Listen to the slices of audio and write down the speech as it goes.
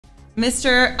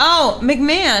Mr. Oh,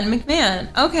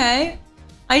 McMahon. Okay.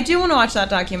 I do want to watch that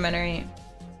documentary.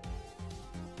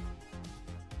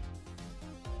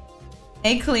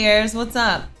 Hey, Clears, what's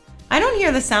up? I don't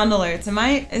hear the sound alerts.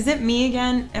 Is it me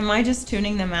again? Am I just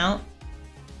tuning them out?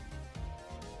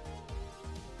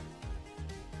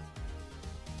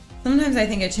 Sometimes I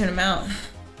think I tune them out.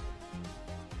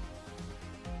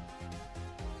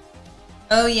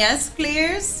 Oh yes,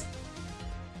 Clears.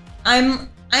 I'm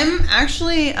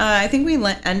actually, I think we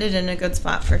ended in a good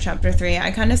spot for chapter 3.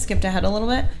 I kind of skipped ahead a little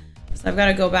bit, so I've got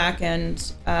to go back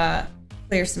and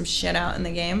clear some shit out in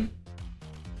the game.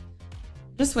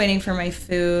 Just waiting for my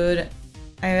food.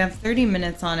 I have 30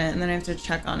 minutes on it, and then I have to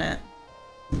check on it.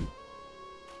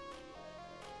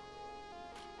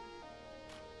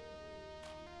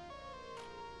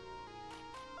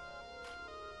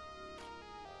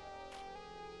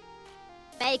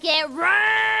 Make it rain!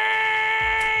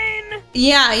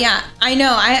 Yeah, I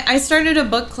know. I started a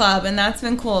book club, and that's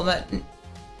been cool, but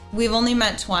we've only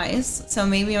met twice, so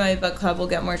maybe my book club will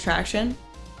get more traction.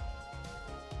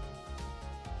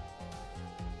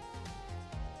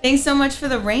 Thanks so much for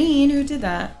the rain. Who did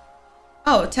that?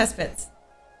 Oh, test bits.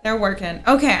 They're working.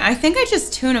 Okay, I think I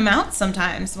just tune them out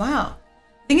sometimes. Wow.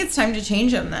 I think it's time to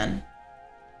change them then.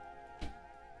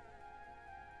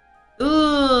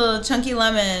 Ooh, Chunky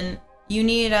Lemon. You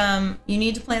need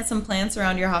to plant some plants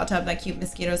around your hot tub that keep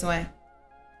mosquitoes away.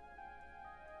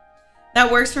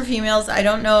 That works for females. I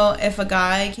don't know if a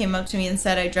guy came up to me and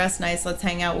said, I dress nice, let's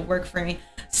hang out, would work for me.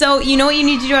 So you know what you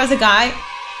need to do as a guy?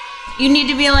 You need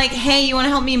to be like, hey, you want to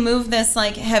help me move this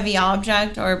like heavy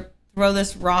object or throw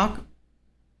this rock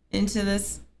into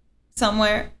this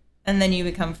somewhere? And then you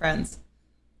become friends.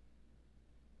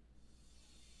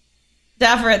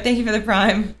 Dafferit, thank you for the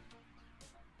prime.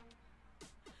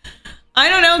 I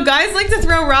don't know, guys like to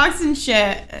throw rocks and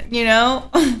shit, you know?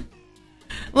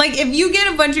 Like if you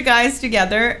get a bunch of guys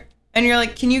together and you're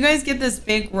like, can you guys get this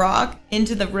big rock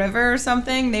into the river or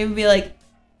something? They would be like,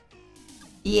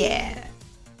 yeah.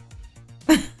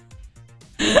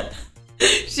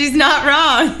 She's not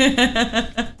wrong.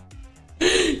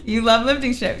 You love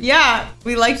lifting shit. Yeah,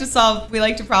 we like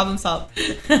to problem solve.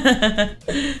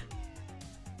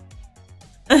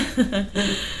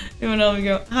 Even though we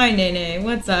go, hi Nene,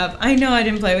 what's up? I know I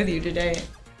didn't play with you today.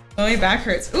 Oh, my back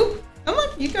hurts. Ooh, come on,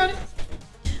 you got it.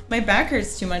 My back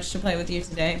hurts too much to play with you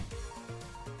today.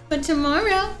 But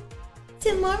tomorrow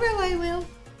I will.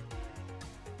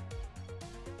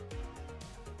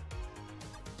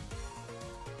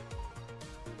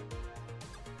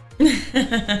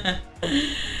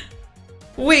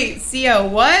 Wait, CO,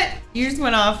 what? You just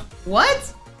went off.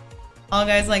 What? All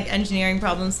guys like engineering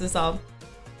problems to solve.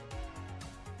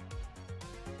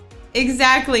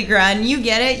 Exactly, Grun. You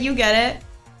get it. You get it.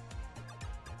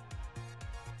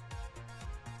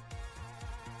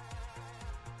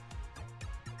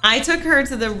 I took her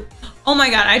to the... Oh my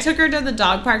god, I took her to the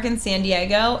dog park in San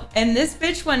Diego, and this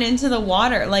bitch went into the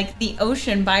water, like the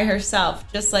ocean by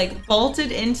herself. Just like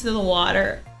bolted into the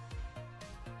water.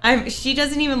 She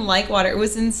doesn't even like water. It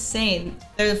was insane.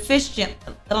 The fish jumped...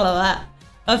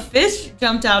 A fish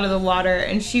jumped out of the water,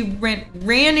 and she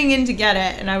ran in to get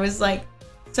it, and I was like...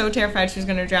 so terrified she was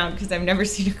gonna drown because I've never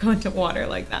seen her go into water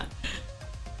like that.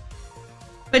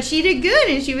 But she did good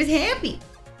and she was happy.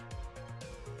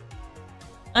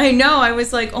 I know, I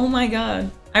was like, oh my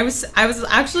god. I was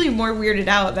actually more weirded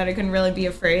out that I couldn't really be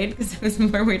afraid because I was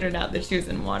more weirded out that she was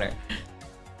in water.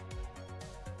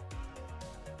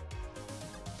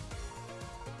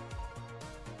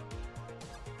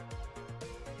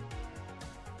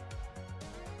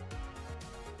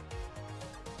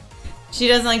 She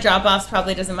doesn't like drop-offs,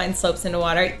 probably doesn't mind slopes into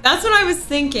water. That's what I was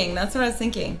thinking. That's what I was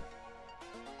thinking.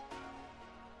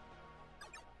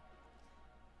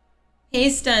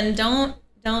 Hey Stun, don't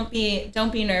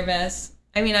be nervous.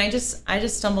 I mean, I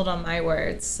just stumbled on my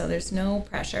words, so there's no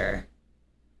pressure.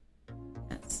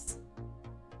 Yes.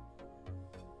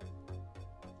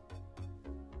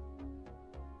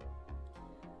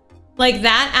 Like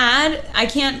that ad, I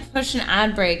can't push an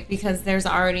ad break because there's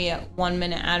already a 1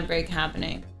 minute ad break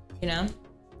happening. You know?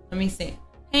 Let me see.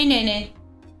 Hey, Nene.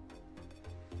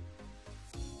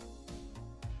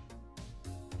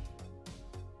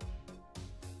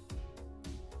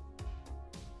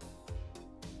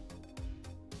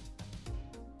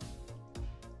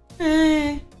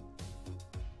 Hey.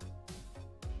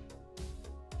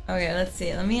 Okay, let's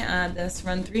see. Let me add this.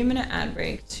 Run 3 minute ad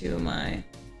break to my...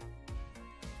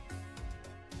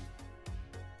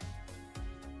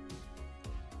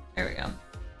 There we go.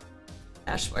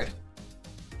 Dashboard.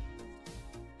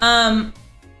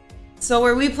 So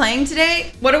are we playing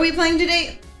today? What are we playing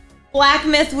today? Black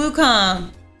Myth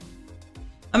Wukong.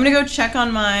 I'm gonna go check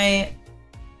on my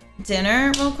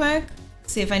dinner real quick.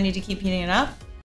 See if I need to keep heating it up.